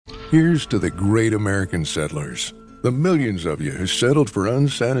Here's to the great American settlers, the millions of you who settled for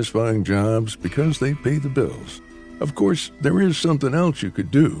unsatisfying jobs because they pay the bills. Of course, there is something else you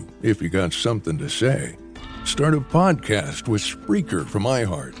could do if you got something to say. Start a podcast with Spreaker from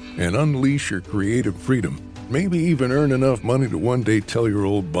iHeart and unleash your creative freedom. Maybe even earn enough money to one day tell your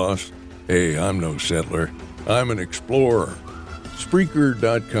old boss, "Hey, I'm no settler. I'm an explorer."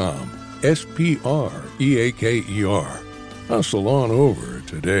 Spreaker.com. Spreaker. Hustle on over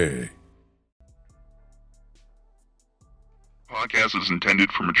today. Podcast is intended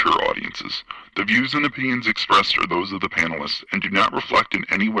for mature audiences. The views and opinions expressed are those of the panelists and do not reflect in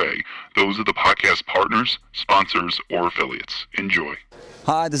any way those of the podcast partners, sponsors, or affiliates. Enjoy.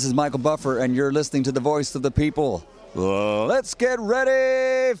 Hi, this is Michael Buffer, and you're listening to The Voice of the People. Let's get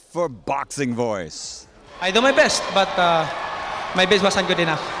ready for Boxing Voice. I do my best, but my best wasn't good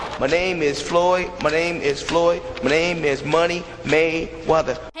enough. My name is Floyd. My name is Money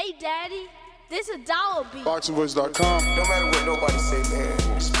Mayweather. Hey, Daddy, this is Dollar Beat. BoxingVoice.com. No matter what nobody say,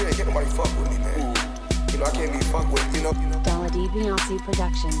 man, Spirit, can't nobody fuck with me, man. You know, I can't be fucked with, you know. Dollar D Beyonce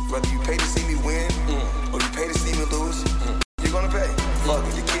Productions. Whether you pay to see me win or you pay to see me lose, you're gonna pay. Fuck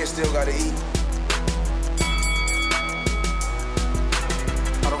it, your kids still gotta eat.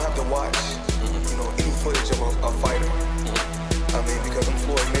 I don't have to watch, you know, any footage of a fighter. I mean, because I'm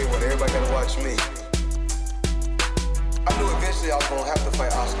Floyd Mayweather, everybody gotta watch me. I knew eventually I was gonna have to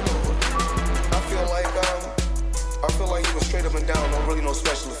fight Oscar Nova. I feel like he was straight up and down, no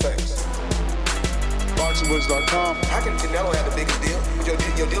special effects. BoxingVoice.com. How can Canelo have the biggest deal? Your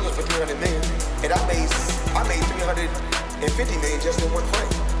deal is for $300 million, and I made $350 million just in one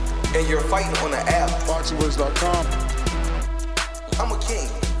fight. And you're fighting on the app. BoxingVoice.com. I'm a king,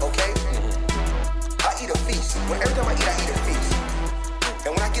 okay? I eat a feast. Every time I eat a feast.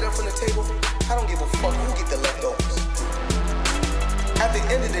 And when I get up from the table, I don't give a fuck who get the leftovers. At the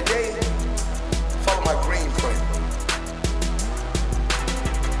end of the day, follow my green print.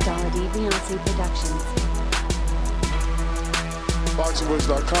 Dollar D Beyonce Productions.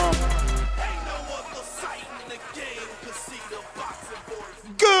 BoxingVoice.com.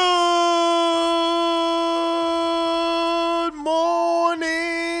 Good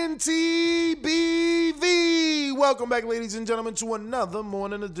morning, TBV. Welcome back, ladies and gentlemen, to another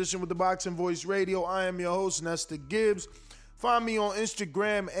morning edition with the Boxing Voice Radio. I am your host, Nesta Gibbs. Find me on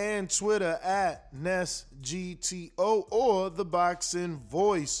Instagram and Twitter at NestGTO or The Boxing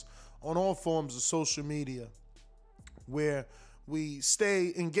Voice on all forms of social media, where we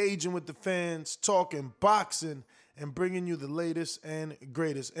stay engaging with the fans, talking boxing, and bringing you the latest and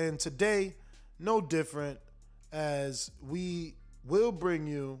greatest. And today, no different, as we will bring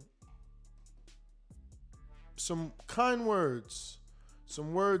you some kind words,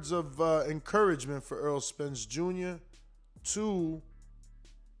 some words of encouragement for Errol Spence Jr. to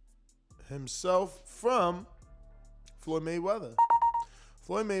himself from Floyd Mayweather.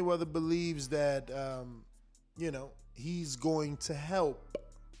 Floyd Mayweather believes that, he's going to help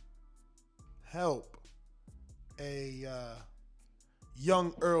a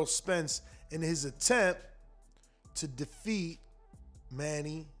young Errol Spence in his attempt to defeat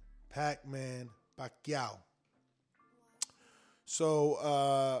Manny Pac-Man Pacquiao. So,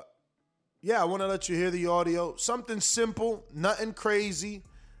 I want to let you hear the audio. Something simple, nothing crazy,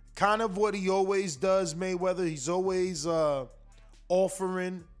 kind of what he always does, Mayweather. He's always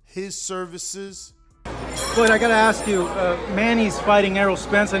offering his services. Floyd, I got to ask you, Manny's fighting Errol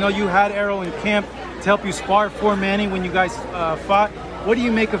Spence. I know you had Errol in camp to help you spar for Manny when you guys fought. What do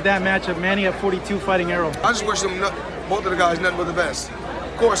you make of that matchup, Manny at 42 fighting Errol? I just wish both of the guys nothing but the best.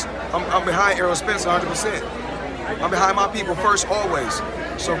 Of course, I'm behind Errol Spence 100%. I'm behind my people first, always.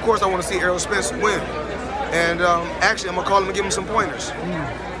 So, of course, I want to see Errol Spence win. And actually, I'm going to call him and give him some pointers.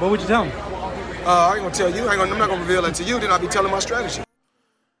 What would you tell him? I ain't going to tell you. I'm not going to reveal that to you. Then I'll be telling my strategy.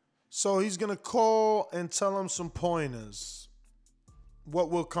 So he's going to call and tell him some pointers. What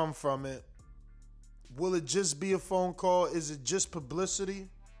will come from it? Will it just be a phone call? Is it just publicity?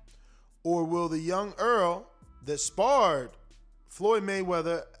 Or will the young Earl that sparred Floyd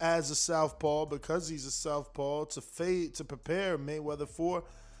Mayweather as a southpaw, because he's a southpaw, to prepare Mayweather for,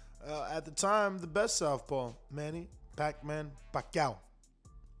 at the time, the best southpaw, Manny Pac-Man Pacquiao?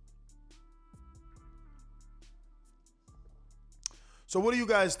 So what do you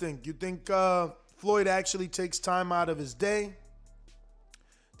guys think? You think Floyd actually takes time out of his day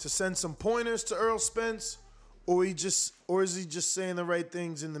to send some pointers to Errol Spence, or is he just saying the right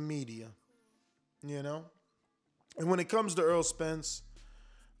things in the media? You know? And when it comes to Errol Spence,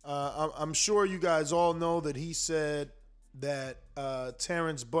 I'm sure you guys all know that he said that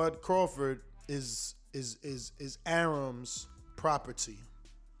Terrence Bud Crawford is Aram's property.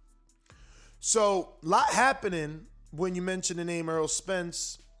 So, a lot happening when you mention the name Errol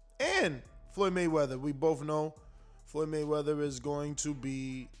Spence and Floyd Mayweather. We both know Floyd Mayweather is going to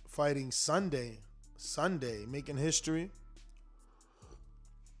be fighting Sunday, making history.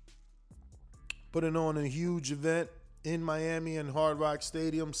 Putting on a huge event in Miami and Hard Rock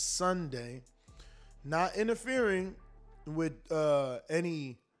Stadium Sunday. Not interfering with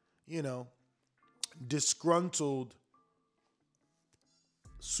any, disgruntled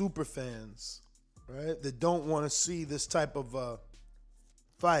super fans, right, that don't want to see this type of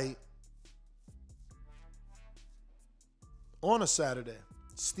fight on a Saturday,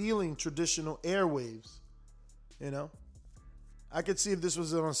 stealing traditional airwaves. I could see if this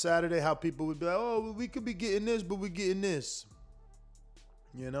was on Saturday, how people would be like, oh, we could be getting this, but we're getting this.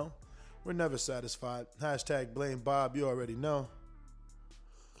 We're never satisfied. Hashtag blame Bob, you already know.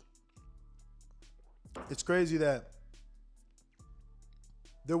 It's crazy that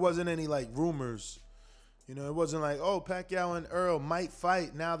there wasn't any rumors. It wasn't like, oh, Pacquiao and Earl might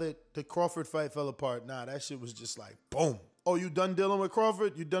fight now that the Crawford fight fell apart. Nah, that shit was just like, boom. Oh, you done dealing with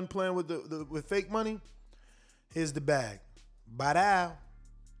Crawford? You done playing with with fake money? Here's the bag. Bada.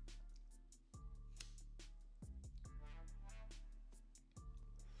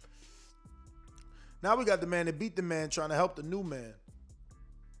 Now we got the man that beat the man trying to help the new man.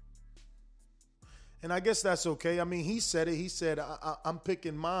 And I guess that's okay. I mean, he said it. He said, I'm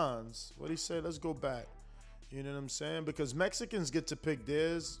picking mines. What he said? Let's go back. You know what I'm saying? Because Mexicans get to pick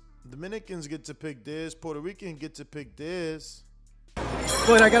theirs. Dominicans get to pick theirs. Puerto Ricans get to pick theirs.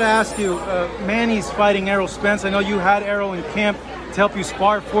 Floyd, I got to ask you, Manny's fighting Errol Spence. I know you had Errol in camp to help you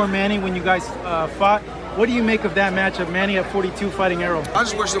spar for Manny when you guys fought. What do you make of that matchup, Manny at 42 fighting Errol? I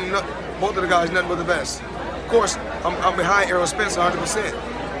just wish them, both of the guys, nothing but the best. Of course, I'm behind Errol Spence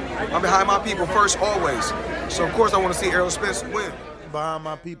 100%. I'm behind my people first, always. So, of course, I want to see Errol Spence win. Behind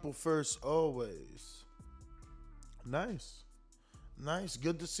my people first, always. Nice.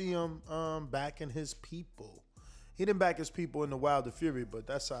 Good to see him backing his people. He didn't back his people in the Wilder Fury, but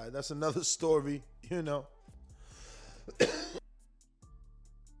that's all right. That's another story,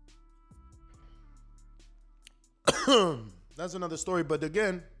 That's another story. But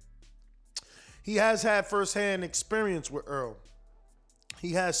again, he has had firsthand experience with Earl.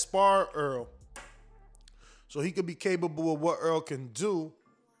 He has sparred Earl. So he could be capable of what Earl can do.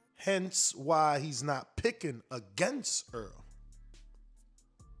 Hence why he's not picking against Earl.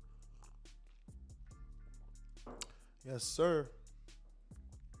 Yes, sir.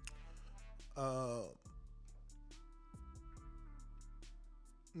 Yeah,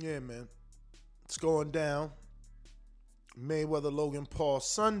 man. It's going down. Mayweather, Logan Paul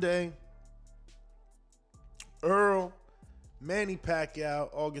Sunday. Earl, Manny Pacquiao,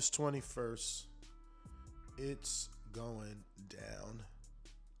 August 21st. It's going down.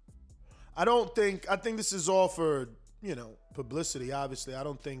 I think this is all for, publicity, obviously. I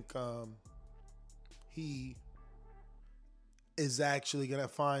don't think he is actually going to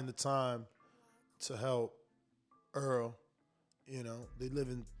find the time to help Earl. They live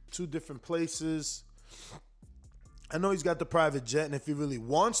in two different places. I know he's got the private jet, and if he really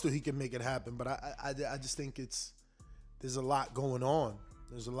wants to, he can make it happen. But I just think there's a lot going on.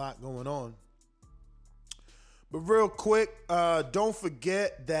 But real quick, don't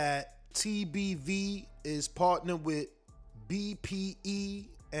forget that TBV is partnered with BPE,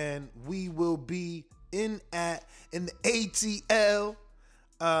 and we will be in the ATL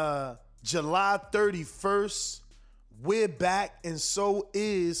July 31st. We're back, and so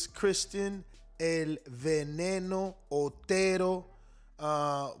is Christian El Veneno Otero.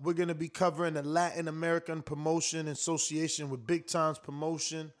 We're going to be covering the Latin American Promotion Association with Big Times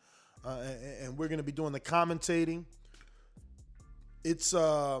Promotion, and we're going to be doing the commentating. It's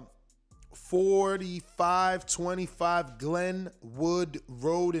 4525 Glenwood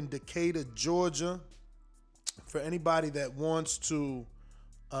Road in Decatur, Georgia. For anybody that wants to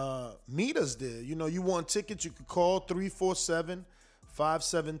meet us there, you want tickets, you could call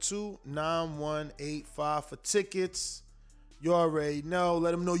 347-572-9185 for tickets. You already know.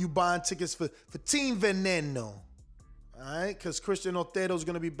 Let them know you buying tickets for Team Veneno. All right? Because Christian Otero is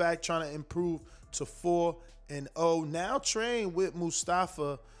going to be back trying to improve to 4-0. Now trained with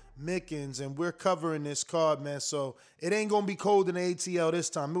Mustafa Mickens, and we're covering this card, man. So it ain't going to be cold in the ATL this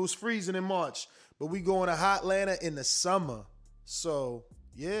time. It was freezing in March, but we going to Hot Atlanta in the summer. So,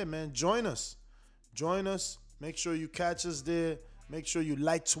 yeah, man, join us. Make sure you catch us there. Make sure you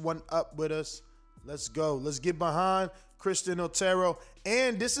light one up with us. Let's go. Let's get behind Christian Otero.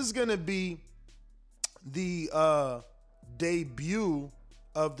 And this is going to be the debut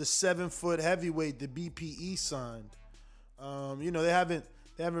of the 7-foot heavyweight the BPE signed. They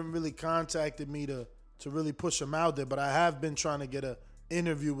they haven't really contacted me to really push him out there. But I have been trying to get a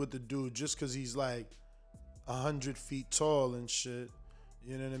interview with the dude just because he's like 100 feet tall and shit.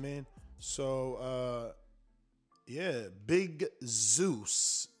 You know what I mean? So, yeah, Big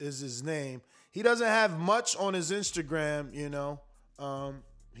Zeus is his name. He doesn't have much on his Instagram, you know.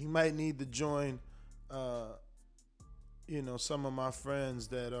 He might need to join, you know, some of my friends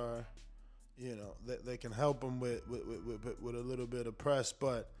that are, you know, that can help him with a little bit of press.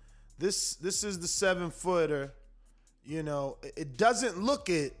 But this is the 7-footer. You know, it doesn't look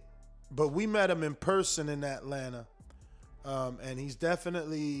it, but we met him in person in Atlanta. And he's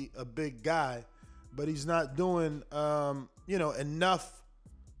definitely a big guy, but he's not doing, you know, enough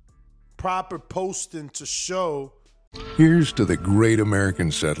proper posting to show. Here's to the great American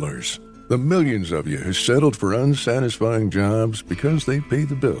settlers, the millions of you who settled for unsatisfying jobs because they pay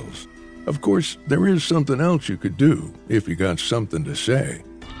the bills. Of course, there is something else you could do if you got something to say.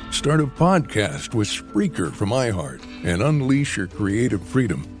 Start a podcast with Spreaker from iHeart and unleash your creative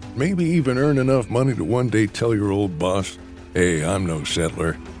freedom. Maybe even earn enough money to one day tell your old boss, "Hey, I'm no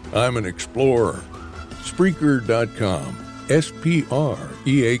settler. I'm an explorer." Spreaker.com. Spreaker.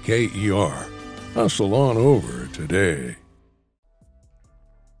 Hustle on over today.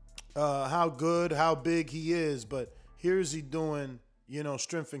 How good, how big he is, but here's he doing, you know,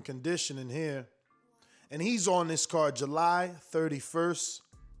 strength and conditioning here. And he's on this card July 31st.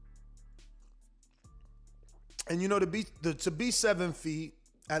 And, you know, to be 7 feet,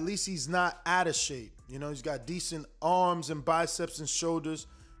 at least he's not out of shape. You know, he's got decent arms and biceps and shoulders,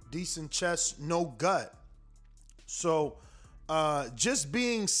 decent chest, no gut. So just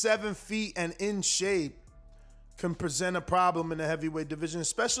being 7 feet and in shape can present a problem in the heavyweight division,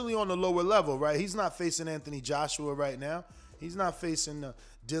 especially on the lower level, right? He's not facing Anthony Joshua right now. He's not facing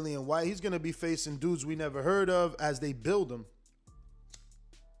Dillian White. He's going to be facing dudes we never heard of as they build him.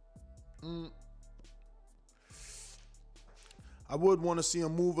 I would want to see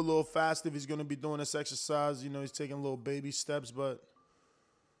him move a little faster if he's going to be doing this exercise. You know, he's taking little baby steps, but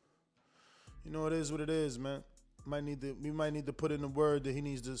you know, it is what it is, man. We might need to put in the word that he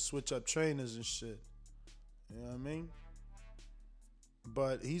needs to switch up trainers and shit. You know what I mean?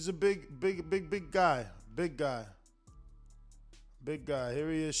 But he's a big guy. Big guy. Big guy. Here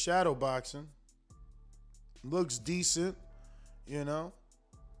he is, shadow boxing. Looks decent, you know.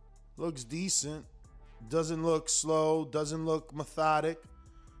 Looks decent. Doesn't look slow. Doesn't look methodic.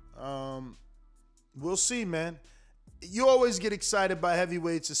 We'll see, man. You always get excited by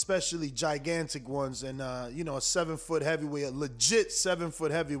heavyweights, especially gigantic ones. And, you know, a 7-foot heavyweight, a legit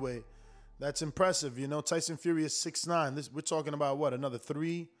 7-foot heavyweight. That's impressive, you know. Tyson Fury is 6'9". We're talking about, what, another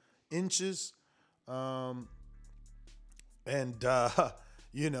 3 inches? You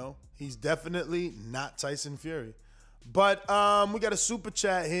know, he's definitely not Tyson Fury. But we got a super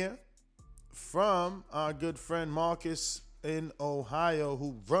chat here from our good friend Marcus in Ohio,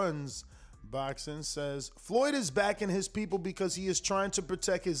 who runs boxing. Says, Floyd is backing his people because he is trying to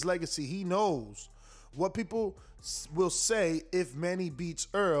protect his legacy. He knows what people will say if Manny beats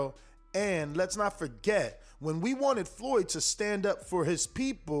Earl. And let's not forget, when we wanted Floyd to stand up for his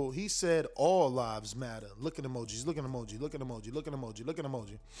people, he said all lives matter. Look at emojis, look at emoji, look at emoji, look at emoji, look at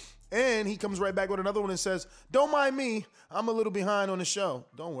emoji. And he comes right back with another one and says, don't mind me, I'm a little behind on the show.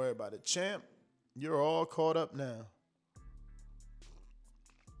 Don't worry about it, champ. You're all caught up now.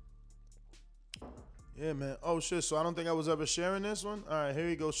 Yeah, man. Oh, shit. So I don't think I was ever sharing this one. All right, here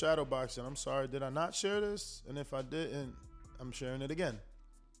you go, shadow boxing. I'm sorry. Did I not share this? And if I didn't, I'm sharing it again.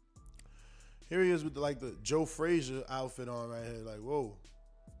 Here he is with the Joe Frazier outfit on right here. Like, whoa.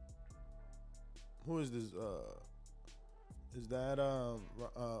 Who is this? Is that,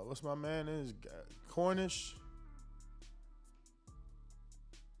 what's my man? Is Cornish?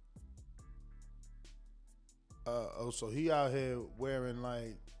 So he out here wearing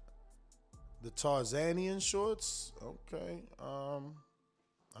like the Tarzanian shorts. Okay.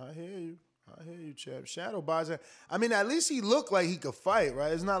 I hear you. Champ. Shadow boxing. I mean, at least he looked like he could fight,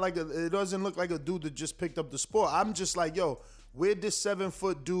 right? It's not like it doesn't look like a dude that just picked up the sport. I'm just like, yo, where'd this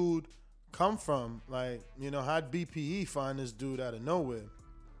 7-foot dude come from? Like, you know, how'd BPE find this dude out of nowhere?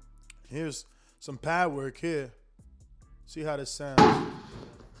 Here's some pad work here. See how this sounds.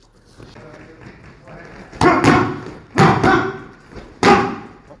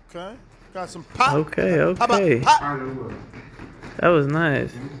 Okay. Got some pop. Okay. Pop. That was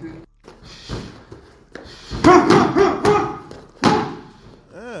nice.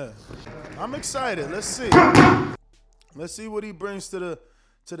 Yeah. I'm excited. Let's see. Let's see what he brings to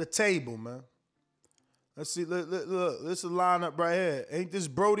the table, man. Let's see. Look, this is a lineup right here. Ain't this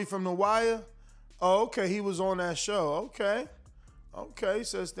Brody from The Wire? Oh, okay. He was on that show. Okay. Okay, he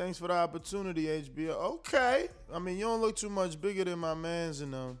says thanks for the opportunity, HBO. Okay. I mean, you don't look too much bigger than my mans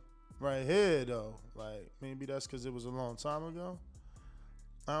in them right here, though. Like, maybe that's because it was a long time ago.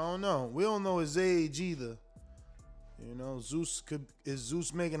 I don't know. We don't know his age either. You know, is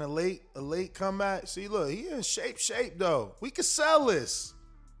Zeus making a late comeback? See, look, he in shape though. We could sell this.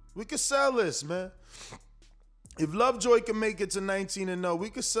 Man. If Lovejoy can make it to 19-0, we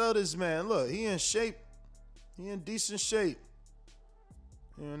could sell this man. Look, he in shape. He in decent shape.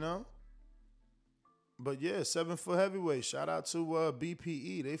 You know? But yeah, 7-foot heavyweight. Shout out to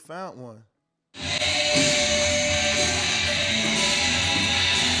BPE. They found one.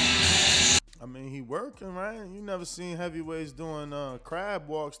 I mean, he working, right? You never seen heavyweights doing crab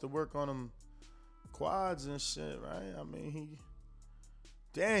walks to work on them quads and shit, right? I mean,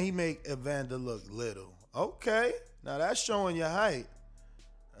 he make Evander look little. Okay, now that's showing your height.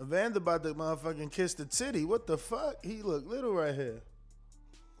 Evander about to motherfucking kiss the titty. What the fuck? He look little right here.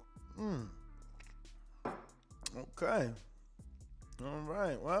 Okay. All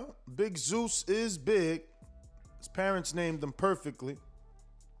right. Well, Big Zeus is big. His parents named him perfectly.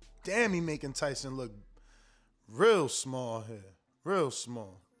 Damn, he making Tyson look real small here. Real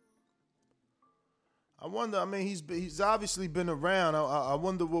small. I wonder, I mean, he's obviously been around. I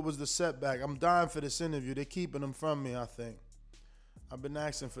wonder what was the setback. I'm dying for this interview. They're keeping him from me, I think. I've been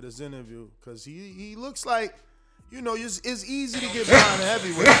asking for this interview because he looks like, you know, it's easy to get behind a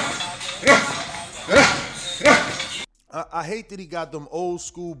heavyweight. I hate that he got them old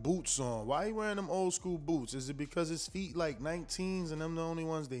school boots on. Why he wearing them old school boots? Is it because his feet like 19s and them the only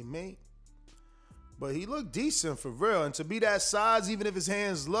ones they make? But he looked decent for real. And to be that size, even if his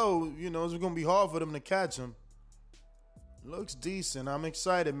hand's low, you know, it's going to be hard for them to catch him. Looks decent. I'm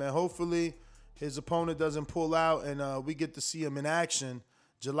excited, man. Hopefully his opponent doesn't pull out and we get to see him in action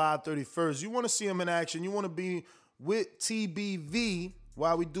July 31st. You want to see him in action. You want to be with TBV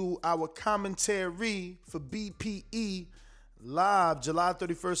while we do our commentary for BPE live July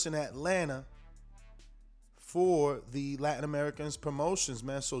 31st in Atlanta for the Latin Americans promotions,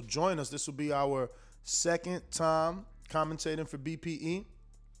 man. So join us. This will be our second time commentating for BPE.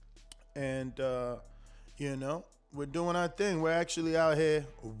 And, you know, we're doing our thing. We're actually out here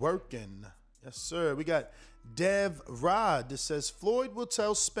working. Yes, sir. We got Dev Rod that says, Floyd will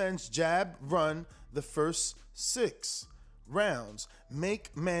tell Spence jab run the first 6 rounds.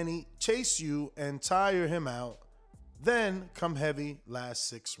 Make Manny chase you and tire him out. Then come heavy last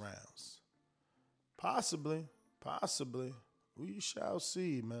 6 rounds. Possibly. We shall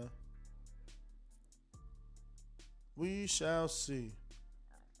see, man. We shall see.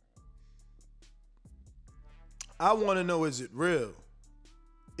 I want to know, is it real?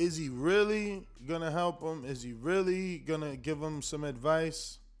 Is he really going to help him? Is he really going to give him some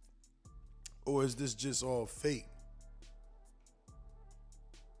advice? Or is this just all fake?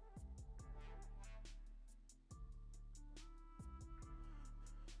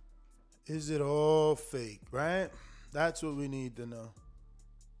 Is it all fake, right? That's what we need to know.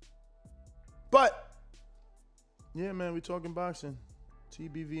 But, yeah, man, we talking boxing.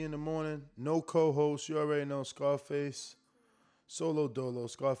 TBV in the morning. No co-host. You already know Scarface. Solo Dolo.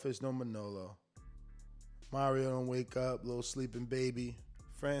 Scarface no Manolo. Mario don't wake up. Little sleeping baby.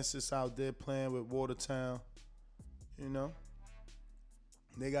 Francis out there playing with Watertown. You know.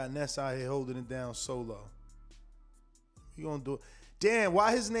 They got Ness out here holding it down solo. We gonna do it. Damn,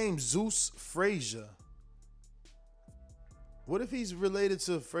 why his name Zeus Frazier? What if he's related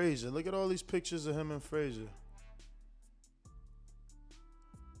to Frazier? Look at all these pictures of him and Frazier.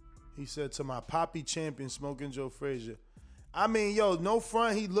 He said to my poppy champion, Smoking Joe Frazier. I mean, yo, no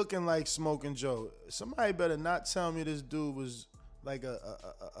front, he looking like Smoking Joe. Somebody better not tell me this dude was like a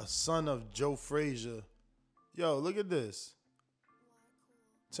son of Joe Frazier. Yo, look at this.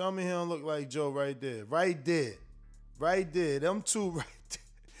 Tell me he don't look like Joe right there. Right there. Them two right there.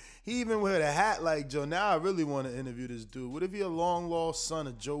 He even wear a hat like Joe. Now I really want to interview this dude. What if he a long lost son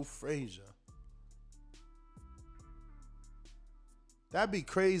of Joe Frazier? That'd be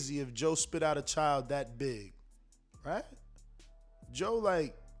crazy if Joe spit out a child that big. Right? Joe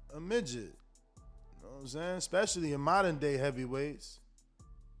like a midget. You know what I'm saying? Especially in modern day heavyweights.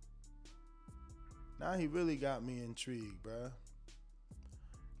 Now he really got me intrigued, bruh.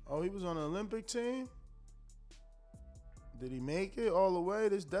 Oh, he was on the Olympic team? Did he make it all the way?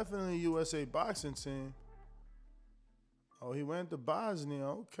 This definitely a USA boxing team. Oh, he went to Bosnia.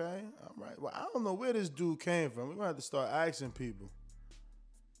 Okay. All right. Well, I don't know where this dude came from. We're going to have to start asking people.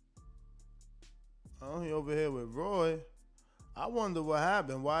 Oh, he over here with Roy. I wonder what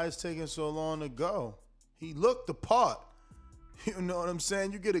happened. Why it's taking so long to go? He looked the part. You know what I'm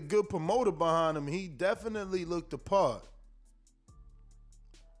saying? You get a good promoter behind him. He definitely looked the part.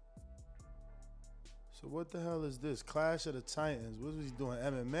 So what the hell is this? Clash of the Titans. What was he doing?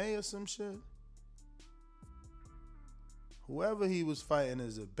 MMA or some shit? Whoever he was fighting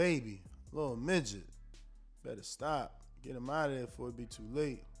is a baby. Little midget. Better stop. Get him out of there before it be too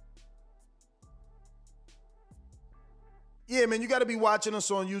late. Yeah, man, you got to be watching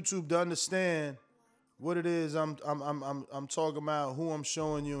us on YouTube to understand what it is I'm talking about, who I'm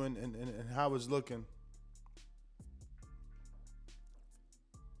showing you, and how it's looking.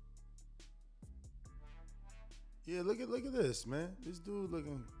 Yeah, look at this, man. This dude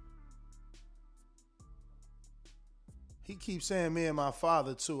looking. He keeps saying me and my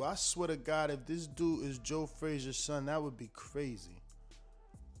father too. I swear to God, if this dude is Joe Frazier's son, that would be crazy.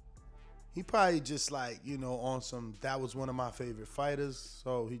 He probably just like, on some, that was one of my favorite fighters,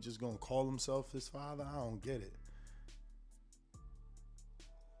 so he just gonna call himself his father? I don't get it.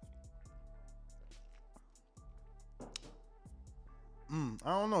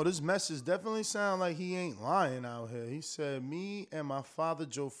 I don't know. This message definitely sound like he ain't lying out here. He said, me and my father,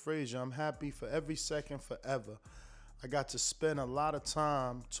 Joe Frazier, I'm happy for every second forever. I got to spend a lot of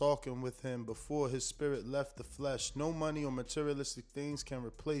time talking with him before his spirit left the flesh. No money or materialistic things can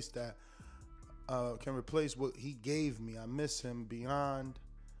replace that. Can replace what he gave me. I miss him beyond.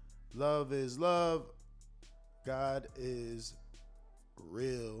 Love is love. God is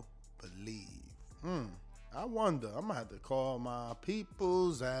real. Believe. I wonder. I'm gonna have to call my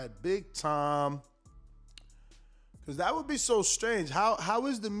peoples at Big Time, because that would be so strange. How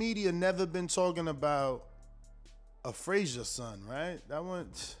is the media never been talking about a Frazier son, right? That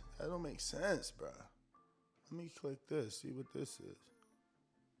don't make sense, bro. Let me click this. See what this is.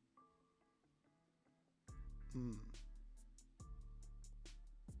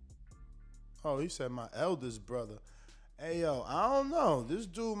 Oh, he said my eldest brother. Hey, yo, I don't know. This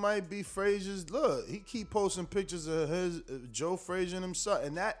dude might be Frazier's. Look, he keep posting pictures of his Joe Frazier and himself,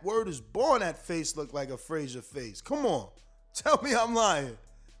 and that word is born. That face look like a Frazier face. Come on, tell me I'm lying.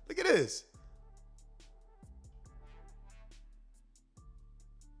 Look at this.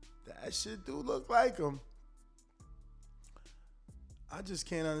 That shit do look like him. I just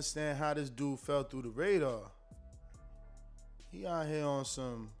can't understand how this dude fell through the radar. He out here on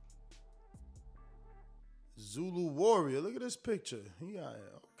some Zulu warrior. Look at this picture. He out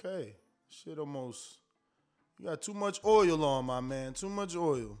here. Okay. Shit almost. You got too much oil on, my man. Too much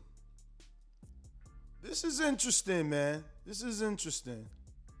oil. This is interesting, man. This is interesting.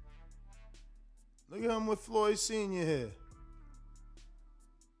 Look at him with Floyd Sr. here.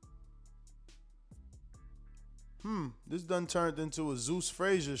 This done turned into a Zeus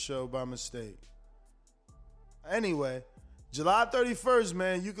Frazier show by mistake. Anyway, July 31st,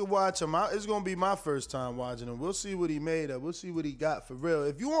 man, you can watch him. It's going to be my first time watching him. We'll see what he made of. We'll see what he got for real.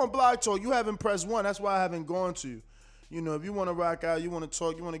 If you want Blog Talk, you haven't pressed 1. That's why I haven't gone to you. If you want to rock out, you want to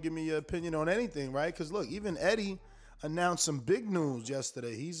talk, you want to give me your opinion on anything, right? Because, look, even Eddie announced some big news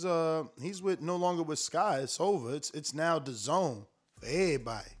yesterday. He's with no longer with Sky. It's over. It's now DAZN for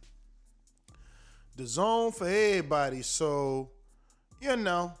everybody. DAZN for everybody. So,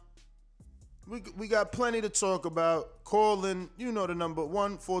 we got plenty to talk about. Call in, the number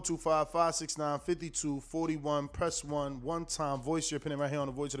 1-425-569-5241. Press 1 time. Voice your opinion right here on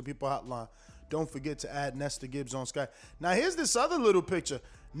the Voice of the People hotline. Don't forget to add Nesta Gibbs on Sky. Now, here's this other little picture.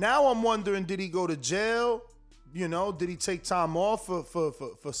 Now I'm wondering, did he go to jail? Did he take time off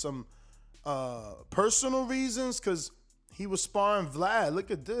for some personal reasons? Because he was sparring Vlad.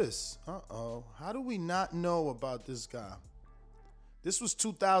 Look at this. How do we not know about this guy? This was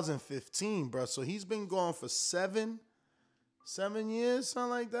 2015, bro. So he's been gone for 7 years, something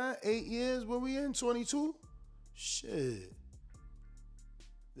like that. 8 years. Were we in 22? Shit.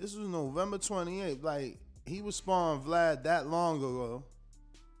 This was November 28th. Like, he was sparring Vlad that long ago.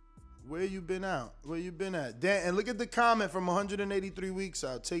 Where you been out? Where you been at? And look at the comment from 183 weeks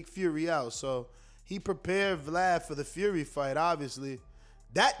out. Take Fury out. So he prepared Vlad for the Fury fight, obviously.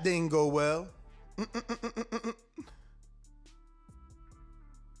 That didn't go well.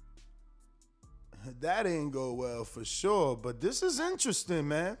 That didn't go well for sure. But this is interesting,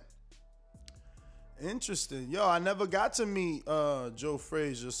 man. Interesting. Yo, I never got to meet Joe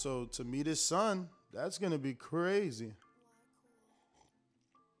Frazier. So to meet his son, that's going to be crazy.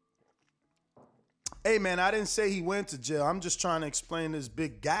 Hey, man, I didn't say he went to jail. I'm just trying to explain this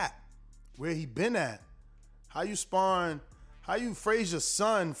big gap. Where he been at? How you Frazier's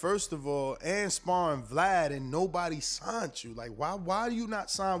son, first of all, and sparring Vlad and nobody signed you? Like, why do you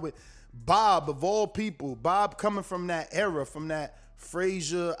not sign with Bob, of all people? Bob coming from that era, from that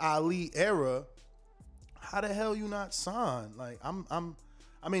Frazier Ali era. How the hell you not signed? Like,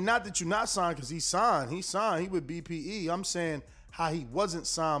 I mean, not that you not signed, because he signed. He with BPE. I'm saying how he wasn't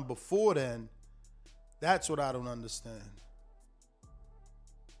signed before then. That's what I don't understand.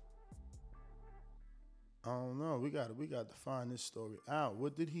 I don't know. We got to find this story out.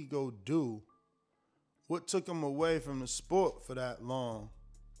 What did he go do? What took him away from the sport for that long?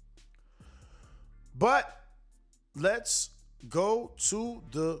 But let's go to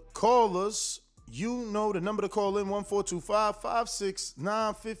the callers. You know the number to call in,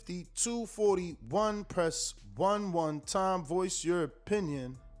 1-425-569-5241. Press 1 1 time. Voice your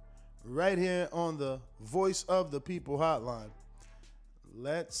opinion right here on the Voice of the People hotline.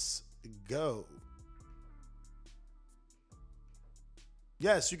 Let's go.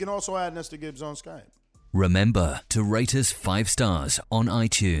 Yes, you can also add Nestor Gibbs on Skype. Remember to rate us 5 stars on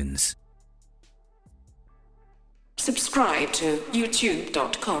iTunes. Subscribe to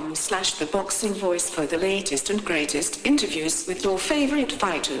youtube.com/theboxingvoice for the latest and greatest interviews with your favorite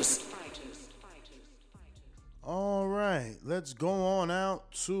fighters. All right, let's go on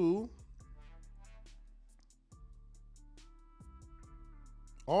out to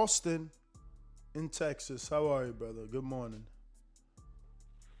Austin in Texas. How are you, brother? Good morning.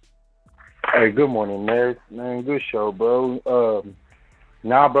 Hey, good morning, Ned. Man, good show, bro.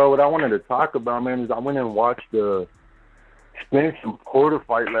 Bro, what I wanted to talk about, man, is I went and watched the Spence and Porter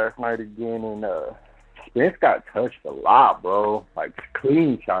fight last night again, and Spence got touched a lot, bro. Like,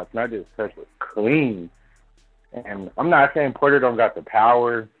 clean shots, not just touched, but clean. And I'm not saying Porter don't got the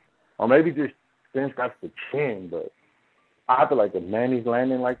power, or maybe just Spence got the chin, but I feel like if Manny's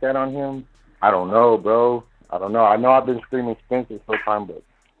landing like that on him, I don't know, bro. I don't know. I know I've been screaming Spence this whole time, but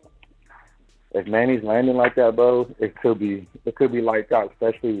if Manny's landing like that, bro, it could be lights out,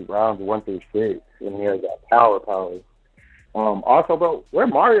 especially rounds 1 through 6, and he has that power. Also, bro, where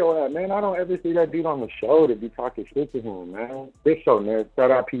Mario at, man? I don't ever see that dude on the show to be talking shit to him, man. This show, man.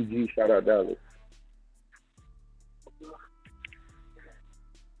 Shout out PG, shout out Dallas.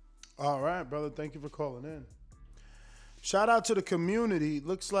 All right, brother. Thank you for calling in. Shout out to the community.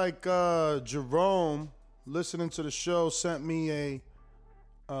 Looks like Jerome, listening to the show, sent me a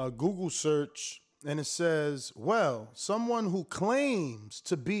Google search, and it says, well, someone who claims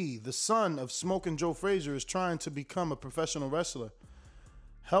to be the son of Smoking Joe Frazier is trying to become a professional wrestler.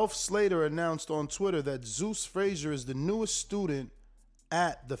 Health Slater announced on Twitter that Zeus Frazier is the newest student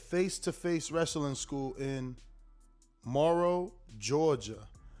at the Face-to-Face Wrestling School in Morrow, Georgia.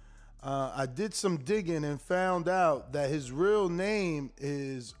 I did some digging and found out that his real name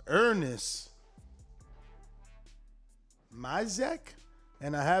is Ernest Mizek.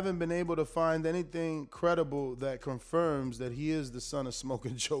 And I haven't been able to find anything credible that confirms that he is the son of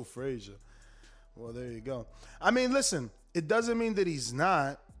Smoking Joe Frazier. Well, there you go. I mean, listen, it doesn't mean that he's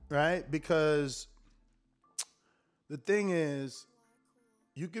not, right? Because the thing is,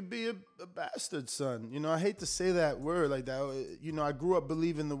 you could be a bastard son. You know, I hate to say that word like that. You know, I grew up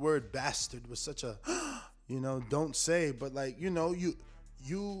believing the word bastard was such a, don't say. But like, you know,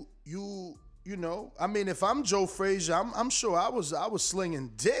 I mean, if I'm Joe Frazier, I'm sure I was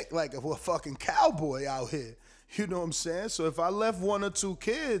slinging dick like a fucking cowboy out here. You know what I'm saying? So if I left one or two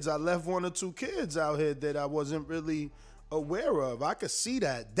kids out here that I wasn't really aware of. I could see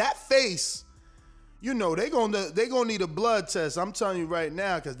that. That face, you know, they gonna need a blood test. I'm telling you right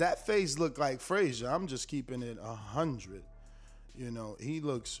now, because that face looked like Frazier. I'm just keeping it 100. You know, he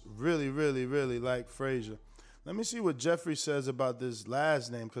looks really, really, really like Frazier. Let me see what Jeffrey says about this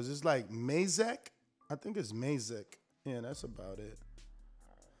last name, because it's like Mazek. I think it's Mazek. Yeah, that's about it.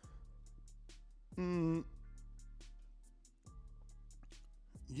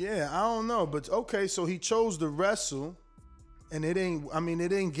 Yeah, I don't know, but okay. So he chose to wrestle, and it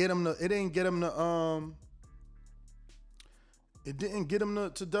didn't get him to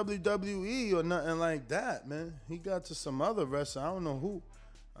WWE or nothing like that, man. He got to some other wrestler. I don't know who.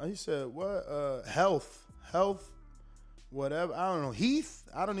 He said what? Health, whatever. I don't know. Heath.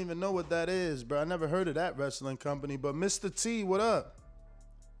 I don't even know what that is, bro. I never heard of that wrestling company. But Mr. T, what up?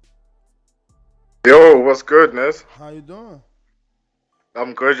 Yo, what's good, Ness? How you doing?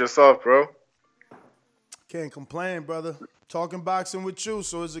 I'm good. Yourself, bro? Can't complain, brother. Talking boxing with you,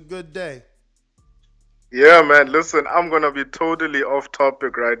 so it's a good day. Yeah, man. Listen, I'm going to be totally off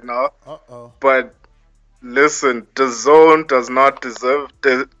topic right now. Uh-oh. But listen, the zone does not deserve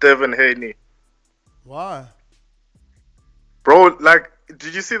Devin Haney. Why? Bro, like,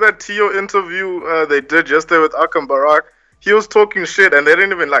 did you see that Tio interview they did yesterday with Akam Barak? He was talking shit, and they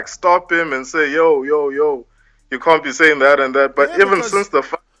didn't even, like, stop him and say, yo, you can't be saying that and that. But yeah, even since the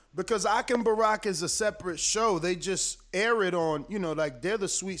because Akam Barak is a separate show, they just air it on, you know, like they're the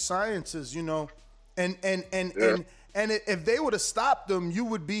sweet sciences, you know, and if they would have stopped them, you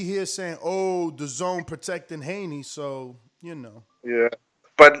would be here saying, oh, the zone protecting Haney, so you know. Yeah,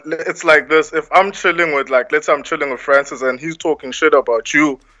 But it's like this: if I'm chilling with, like, let's say I'm chilling with Francis and he's talking shit about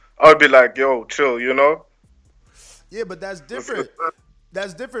you, I'll be like, yo, chill, you know? Yeah, but that's different.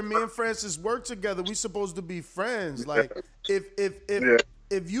 That's different. Me and Francis work together. We supposed to be friends. Like,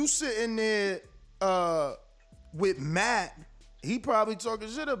 if you sitting there with Matt, he probably talking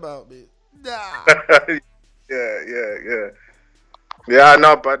shit about me. Nah. Yeah,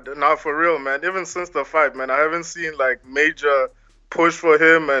 no, but now for real, man. Even since the fight, man, I haven't seen like major push for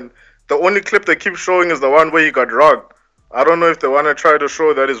him, and the only clip they keep showing is the one where he got drugged. I don't know if they want to try to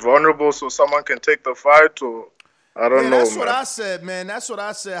show that he's vulnerable so someone can take the fight, or I don't know. That's what I said, man. That's what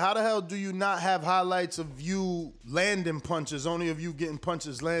I said. How the hell do you not have highlights of you landing punches? Only of you getting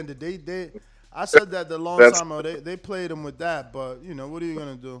punches landed. I said that the long time ago. They played him with that, but you know what are you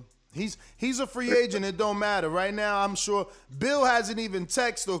gonna do? He's a free agent. It don't matter right now. I'm sure Bill hasn't even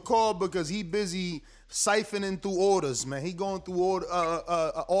texted or called because he busy siphoning through orders, man. He going through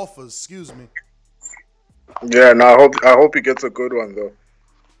offers. Excuse me. Yeah, no, I hope he gets a good one though.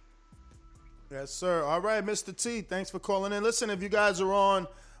 Yes, sir. All right, Mr. T, thanks for calling in. Listen, if you guys are on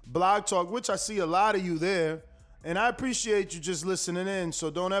Blog Talk, which I see a lot of you there, and I appreciate you just listening in, so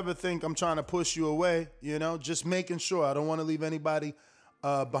don't ever think I'm trying to push you away, you know, just making sure. I don't want to leave anybody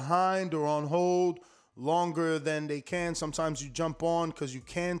behind or on hold longer than they can. Sometimes you jump on because you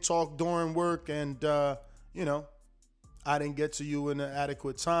can talk during work, and, you know, I didn't get to you in an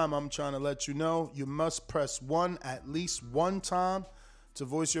adequate time. I'm trying to let you know you must press 1 at least one time to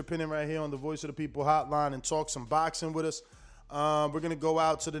voice your opinion right here on the Voice of the People hotline and talk some boxing with us. We're going to go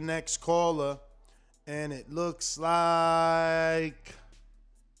out to the next caller, and it looks like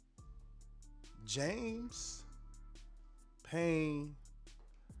James Payne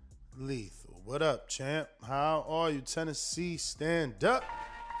Lethal. What up, champ? How are you? Tennessee, stand up.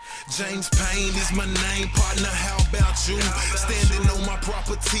 James Payne is my name, partner, how about you? Standing on my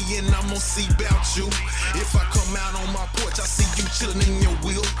property and I'm gonna see about you. If I come out on my porch, I see you chilling in your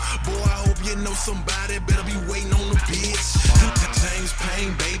wheel. Boy, I hope you know somebody, better be waiting on the bitch. James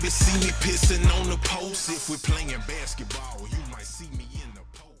Payne, baby, see me pissing on the post. If we're playing basketball, you might see me in the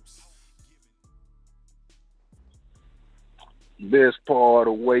post. Best part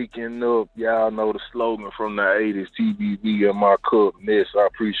of waking up, y'all know the slogan from the 80s, TBV in my cup. Ness, I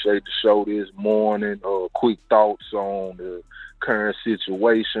appreciate the show this morning. Quick thoughts on the current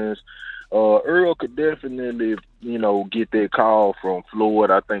situations. Earl could definitely, you know, get that call from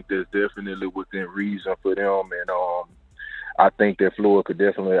Floyd. I think that's definitely within reason for them. And I think that Floyd could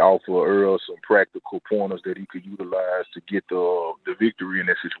definitely offer Earl some practical pointers that he could utilize to get the victory in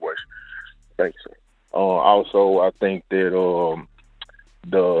that situation. Thanks, sir. Also, I think that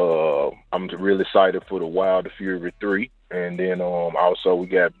I'm really excited for the Wilder Fury 3, and then also we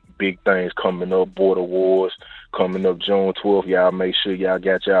got big things coming up. Border Wars coming up June 12th. Y'all make sure y'all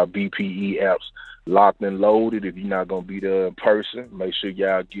got y'all BPE apps locked and loaded. If you're not gonna be there in person, make sure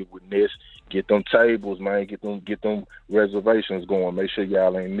y'all get with Ness. Get them tables, man. Get them reservations going. Make sure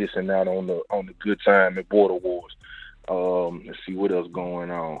y'all ain't missing out on the good time at Border Wars. Let's see what else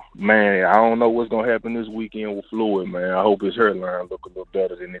going on. Man, I don't know what's going to happen this weekend with Floyd, man. I hope his hairline look a little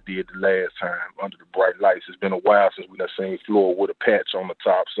better than it did the last time under the bright lights. It's been a while since we done seen Floyd with a patch on the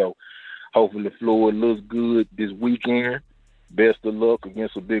top. So hopefully Floyd looks good this weekend. Best of luck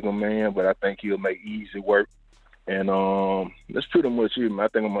against a bigger man, but I think he'll make easy work. And that's pretty much it, man. I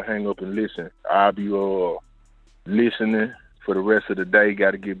think I'm going to hang up and listen. I'll be listening for the rest of the day.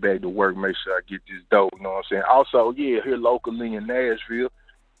 Got to get back to work, make sure I get this dope, you know what I'm saying? Also, yeah, here locally in Nashville,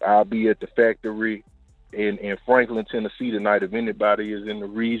 I'll be at the factory in Franklin, Tennessee tonight. If anybody is in the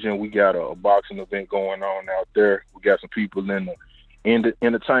region, we got a boxing event going on out there. We got some people in the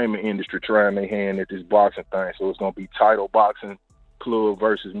entertainment industry trying their hand at this boxing thing. So it's going to be Title Boxing Club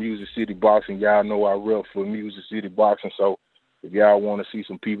versus Music City Boxing. Y'all know I rep for Music City Boxing, so if y'all want to see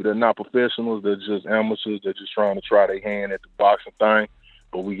some people, they're not professionals, they're just amateurs, they're just trying to try their hand at the boxing thing.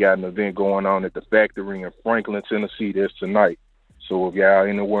 But we got an event going on at the factory in Franklin, Tennessee. That's tonight. So if y'all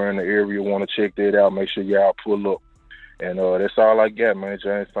anywhere in the area want to check that out, make sure y'all pull up. And that's all I got, man.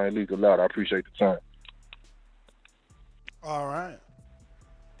 James Payne Lethal out. I appreciate the time. All right.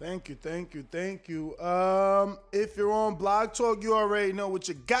 Thank you. If you're on Blog Talk, you already know what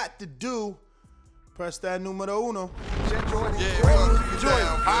you got to do. Press that numero uno. Just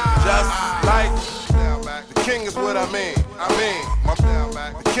like the king is what I mean.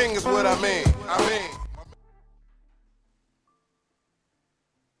 The king is what I mean.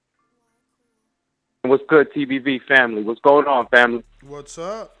 What's good, TBV family? What's going on, family? What's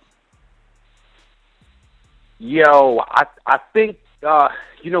up? Yo, I think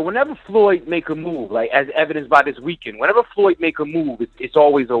whenever Floyd make a move, like as evidenced by this weekend, whenever Floyd make a move, it's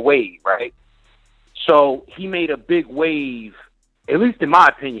always a wave, right? So he made a big wave, at least in my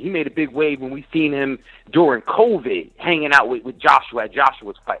opinion, he made a big wave when we seen him during COVID hanging out with Joshua at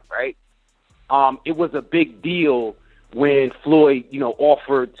Joshua's fight, right? It was a big deal when Floyd,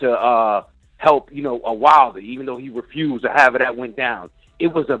 offered to help, a Wilder, even though he refused or however that went down.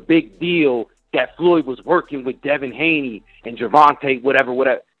 It was a big deal that Floyd was working with Devin Haney and Gervonta, whatever.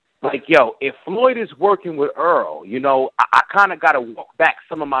 Like, if Floyd is working with Earl, I kind of got to walk back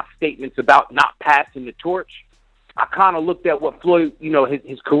some of my statements about not passing the torch. I kind of looked at what Floyd,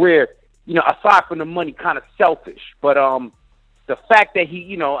 his career, aside from the money, kind of selfish. But the fact that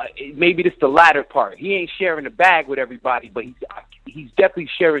he, maybe this the latter part. He ain't sharing the bag with everybody, but he's definitely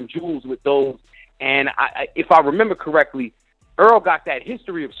sharing jewels with those. And if I remember correctly, Earl got that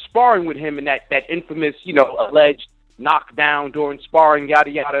history of sparring with him and that infamous, alleged knockdown during sparring, yada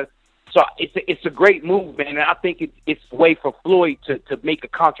yada. So it's a great move, man. And I think it's a way for Floyd to make a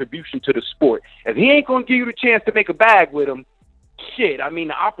contribution to the sport. If he ain't gonna give you the chance to make a bag with him,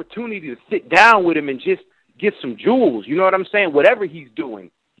 the opportunity to sit down with him and just get some jewels, you know what I'm saying? Whatever he's doing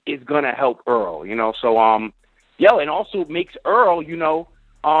is gonna help Earl, So and also makes Earl,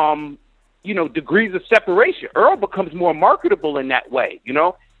 degrees of separation. Earl becomes more marketable in that way,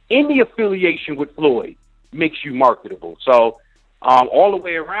 Any affiliation with Floyd makes you marketable. So all the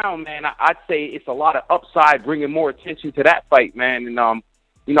way around, man, I'd say it's a lot of upside, bringing more attention to that fight, man. And, I'm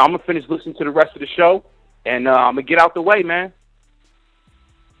going to finish listening to the rest of the show, and I'm going to get out the way, man.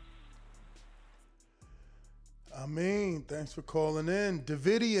 Thanks for calling in.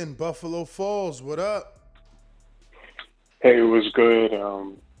 Davidian, Buffalo Falls, what up? Hey, it was good.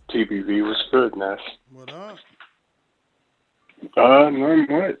 TBV was good, Ness. What up? Not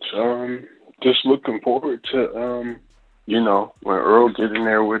much. Just looking forward to, when Earl get in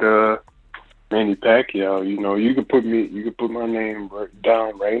there with Manny Pacquiao. You could put my name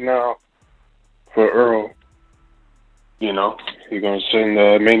down right now for Earl. You're gonna send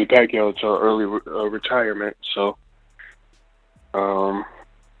Manny Pacquiao to early retirement. So, I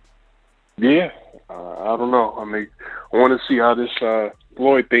don't know. I want to see how this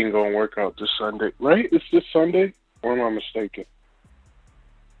Floyd thing gonna work out this Sunday. Right? It's this Sunday, or am I mistaken?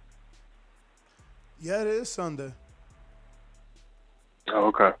 Yeah, it is Sunday. Oh,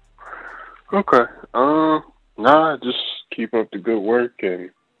 okay. Just keep up the good work, and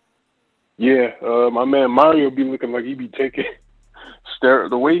my man Mario be looking like he be taking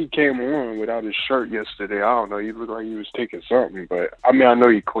the way he came on without his shirt yesterday. I don't know. He looked like he was taking something, but I know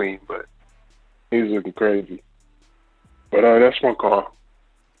he clean, but he was looking crazy. But that's my call.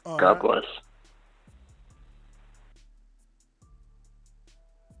 All God right. bless.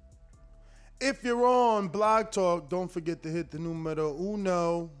 If you're on Blog Talk, don't forget to hit the numero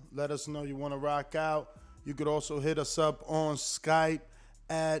uno. Let us know you want to rock out. You could also hit us up on Skype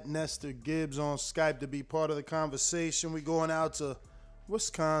at Nestor Gibbs on Skype to be part of the conversation. We're going out to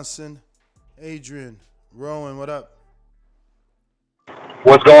Wisconsin. Adrian, Rowan, what up?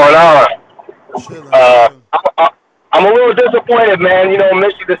 What's going on? I'm a little disappointed, man.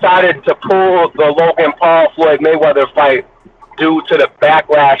 Missy decided to pull the Logan Paul-Floyd Mayweather fight due to the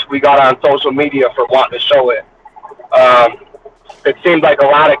backlash we got on social media for wanting to show it. It seemed like a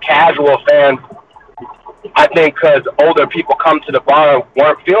lot of casual fans, I think because older people come to the bar,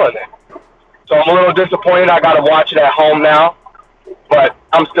 weren't feeling it. So I'm a little disappointed. I got to watch it at home now, but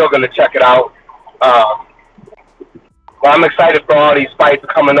I'm still going to check it out. Well, I'm excited for all these fights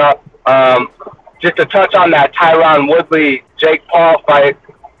coming up. Just to touch on that Tyron Woodley-Jake Paul fight,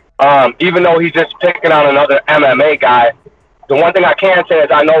 even though he's just picking on another MMA guy, the one thing I can say is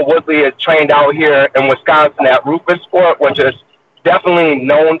I know Woodley is trained out here in Wisconsin at Rufus Sport, which is definitely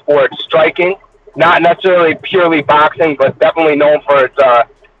known for its striking. Not necessarily purely boxing, but definitely known for its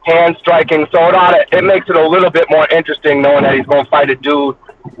hand striking. So it makes it a little bit more interesting knowing that he's going to fight a dude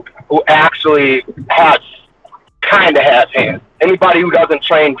who actually has hands. Anybody who doesn't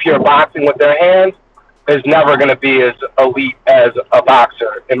train pure boxing with their hands is never going to be as elite as a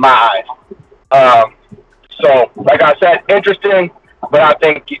boxer in my eyes. So, like I said, interesting, but I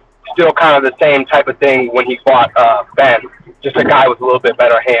think still kind of the same type of thing when he fought Ben, just a guy with a little bit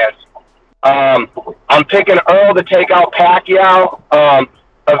better hands. I'm picking Earl to take out Pacquiao.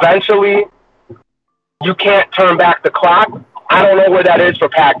 Eventually, you can't turn back the clock. I don't know where that is for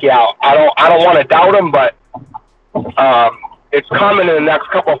Pacquiao. I don't want to doubt him, but it's coming in the next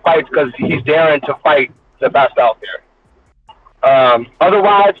couple of fights because he's daring to fight the best out there.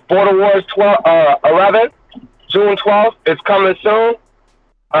 Otherwise, Border Wars 11, June 12th, it's coming soon.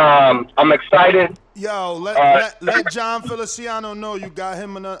 I'm excited. Yo, let John Feliciano know you got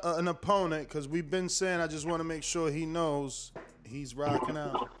him an opponent, because we've been saying, I just want to make sure he knows he's rocking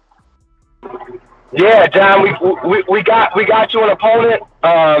out. Yeah, John, we got you an opponent.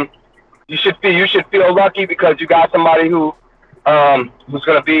 You should feel lucky because you got somebody who's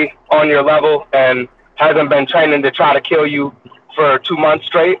going to be on your level and hasn't been training to try to kill you for 2 months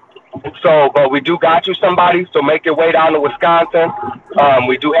straight. So, but we do got you somebody. So make your way down to Wisconsin.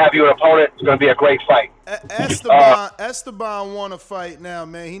 We do have you an opponent. It's going to be a great fight. Esteban want to fight now,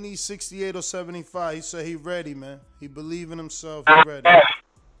 man. He needs 68 or 75. He said he ready, man. He believe in himself. He ready.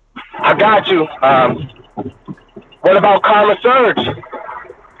 I got you. What about Karma Surge?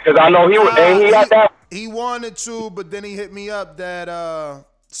 Because I know he had that. He wanted to, but then he hit me up that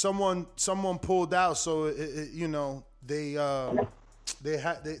someone pulled out. So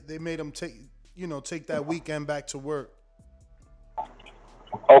they made him take that weekend back to work.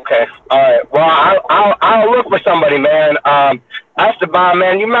 Okay, all right. Well, I'll look for somebody, man. Esteban,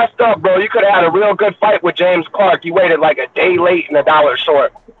 man, you messed up, bro. You could have had a real good fight with James Clark. You waited like a day late and $1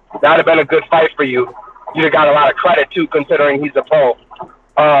 short. That'd have been a good fight for you. You'd have got a lot of credit too, considering he's a pro.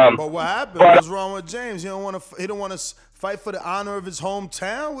 But what happened? What's wrong with James? He don't want to fight for the honor of his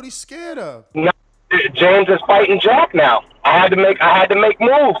hometown. What he scared of? No, James is fighting Jack now. I had to make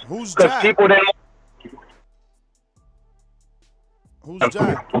moves. Who's Jack? People didn't. Who's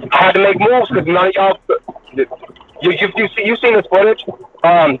Jack? I had to make moves because none of y'all. You seen this footage?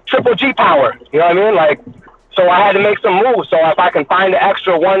 Triple G power. You know what I mean? Like, so I had to make some moves. So if I can find the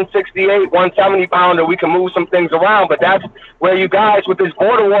extra 168, 170 pounder, we can move some things around. But that's where you guys with this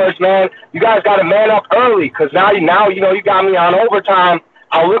Border Wars, man. You guys got to man up early because now you got me on overtime.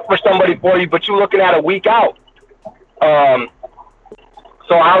 I'll look for somebody for you, but you're looking at a week out.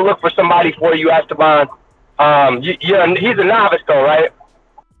 So I'll look for somebody for you, Esteban. He's a novice though, right?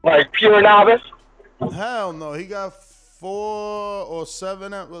 Like pure novice? Hell no, he got 4 or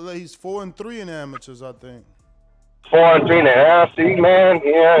 7. Well, he's 4 and 3 in amateurs, I think. 4 and 3 now. See, man,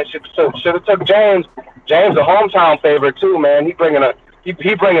 yeah, should have took James. James, a hometown favorite too, man. He bringing the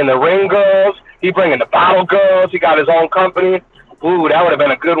ring girls. He bringing the bottle girls. He got his own company. Ooh, that would have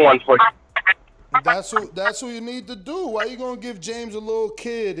been a good one for you. That's who you need to do. Why you gonna give James a little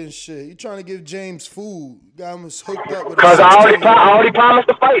kid and shit? You trying to give James food? You got him hooked up with. Because I already promised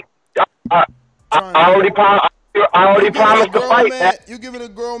to fight. I already promised to fight. Man, you giving a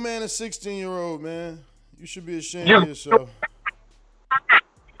grown man a 16-year-old, man. You should be ashamed of yourself.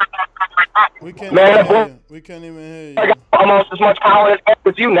 We can't even hear you. I got almost as much power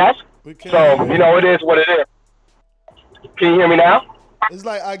as you, Ness. So it is what it is. Can you hear me now? It's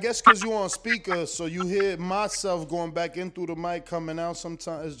like, I guess because you on speaker, so you hear myself going back in through the mic, coming out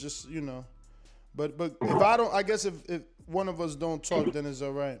sometimes. It's just, But if I don't, I guess if one of us don't talk, then it's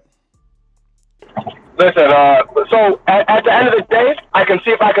all right. Listen, so at the end of the day, I can see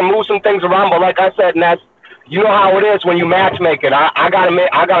if I can move some things around. But like I said, Ness, you know how it is when you matchmake it. I gotta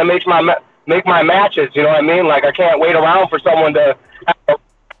make my matches. You know what I mean? Like I can't wait around for someone to.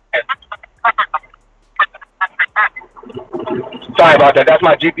 Sorry about that. That's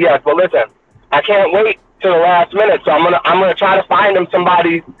my GPS. But listen, I can't wait till the last minute. So I'm gonna try to find him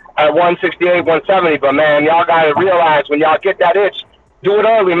somebody at 168, 170. But man, y'all gotta realize when y'all get that itch, do it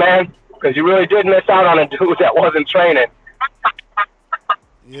early, man, because you really did miss out on a dude that wasn't training.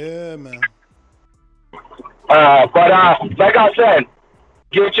 Yeah, man. But like I said,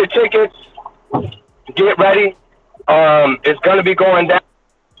 get your tickets, get ready. It's gonna be going down.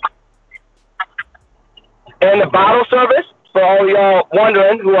 And the bottle service, for all y'all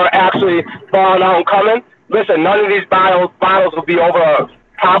wondering who are actually falling out and coming, listen, none of these bottles will be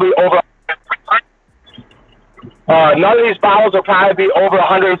probably over. None of these bottles will probably be over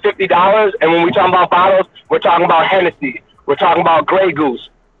 $150. And when we talk about bottles, we're talking about Hennessy. We're talking about Grey Goose.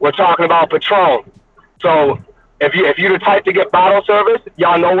 We're talking about Patron. So if you're the type to get bottle service,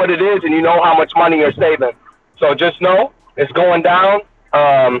 y'all know what it is and you know how much money you're saving. So just know it's going down.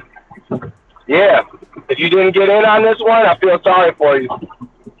 Yeah. If you didn't get in on this one, I feel sorry for you.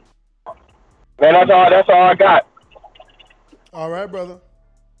 Man, that's all I got. All right, brother.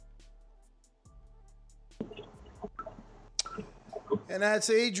 And that's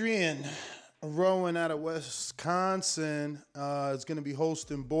Adrian Rowan out of Wisconsin. Is going to be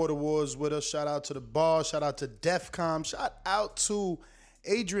hosting Border Wars with us. Shout out to the bar. Shout out to DEFCON. Shout out to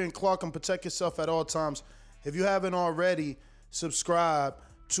Adrian Clark, and protect yourself at all times. If you haven't already, subscribe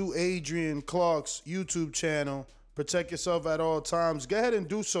to Adrian Clark's YouTube channel. Protect yourself at all times. Go ahead and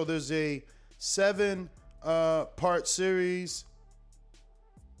do so. There's a 7-part series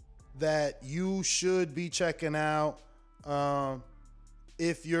that you should be checking out.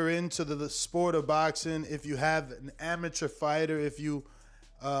 if you're into the sport of boxing, if you have an amateur fighter, if you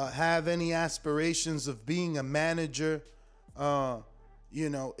have any aspirations of being a manager,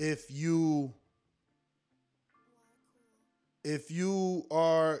 if you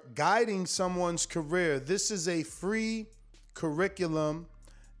are guiding someone's career, this is a free curriculum,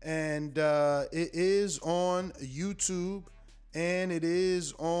 and it is on YouTube, and it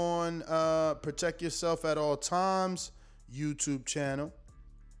is on Protect Yourself at All Times YouTube channel.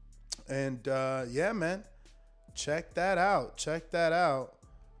 And yeah, man, check that out.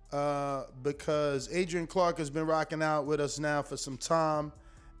 Because Adrian Clark has been rocking out with us now for some time,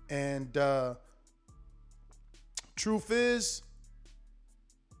 and truth is,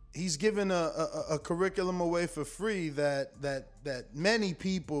 he's given a curriculum away for free that many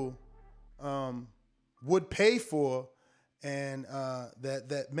people would pay for, and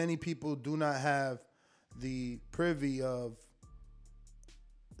that many people do not have the privy of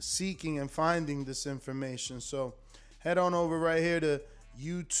seeking and finding this information. So head on over right here to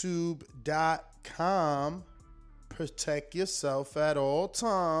youtube.com, Protect Yourself at All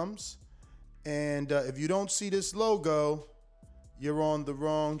Times. And if you don't see this logo, you're on the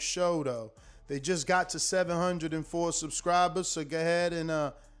wrong show, though. They just got to 704 subscribers, so go ahead and,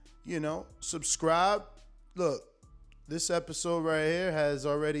 subscribe. Look, this episode right here has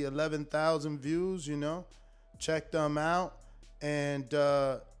already 11,000 views, Check them out, and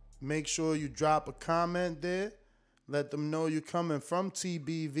make sure you drop a comment there. Let them know you're coming from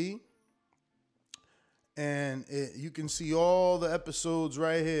TBV. And you can see all the episodes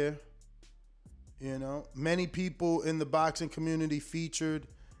right here. Many people in the boxing community featured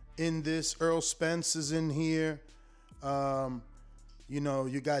in this. Earl Spence is in here.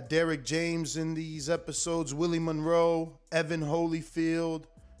 You got Derek James in these episodes, Willie Monroe, Evan Holyfield.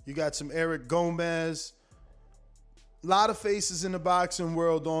 You got some Eric Gomez. A lot of faces in the boxing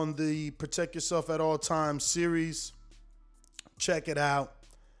world on the Protect Yourself at All Times series. Check it out.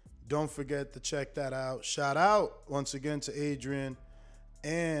 Don't forget to check that out. Shout out once again to Adrian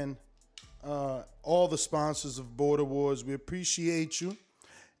and all the sponsors of Border Wars. We appreciate you.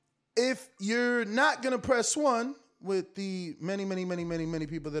 If you're not going to press 1 with the many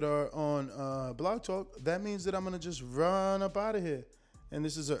people that are on Blog Talk, that means that I'm going to just run up out of here. And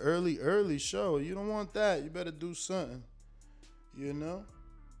this is an early show. You don't want that. You better do something,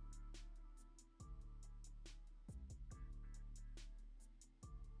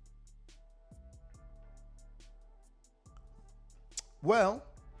 Well,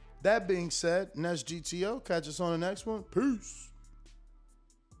 that being said, Ness GTO, catch us on the next one. Peace.